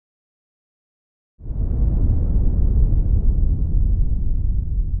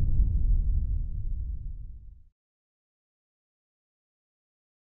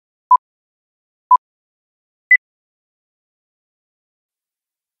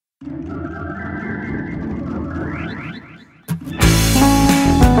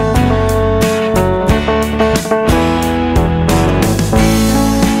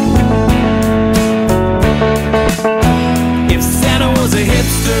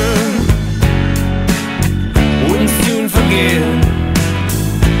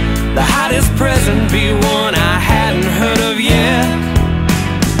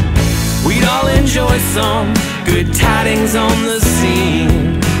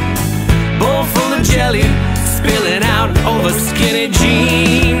over skinny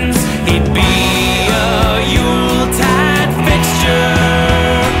jeans. He'd be a Yuletide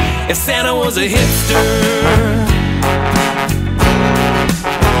fixture if Santa was a hipster.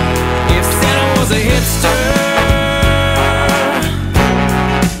 If Santa was a hipster.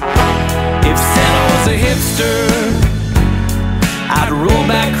 If Santa was a hipster, I'd roll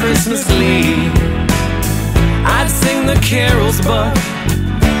back Christmas Eve. I'd sing the carols, but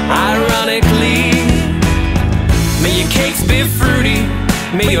ironically, may your cakes be fruity,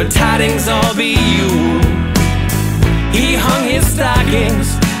 may your tidings all be you. He hung his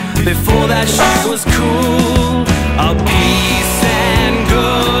stockings before that shit was cool. A peace and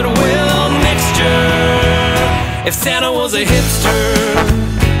goodwill mixture if Santa was a hipster.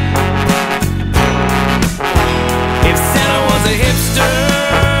 If Santa was a hipster.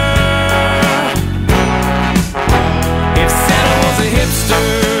 If Santa was a hipster.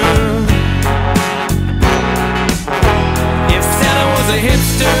 If Santa was a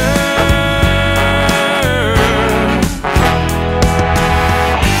hipster.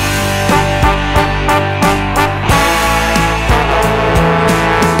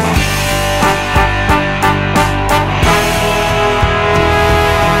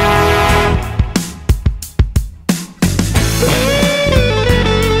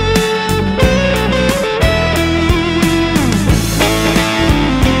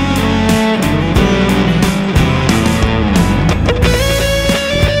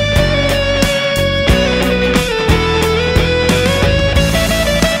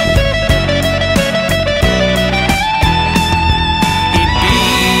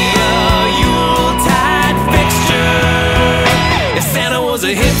 Was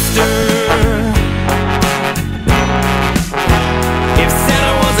a hipster. If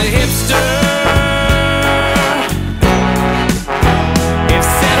Santa was a hipster. If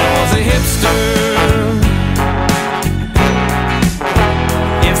Santa was a hipster.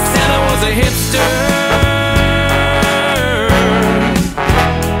 If Santa was a hipster. Was a hipster?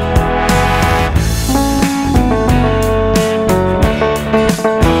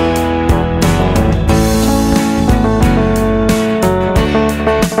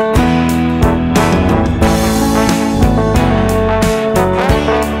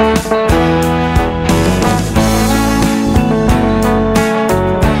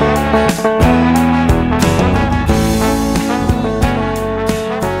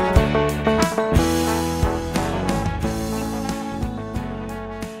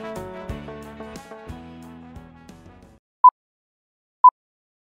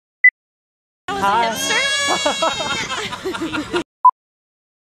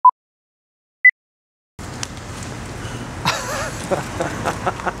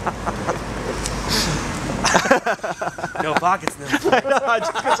 No pockets now. I know,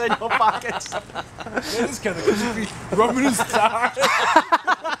 just because I know pockets. That is kind of creepy. Rubbing his thigh.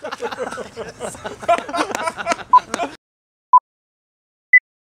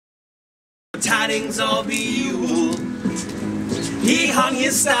 Tidings all be you. He hung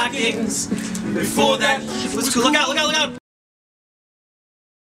his stockings before that was cool. Look out, look out, look out!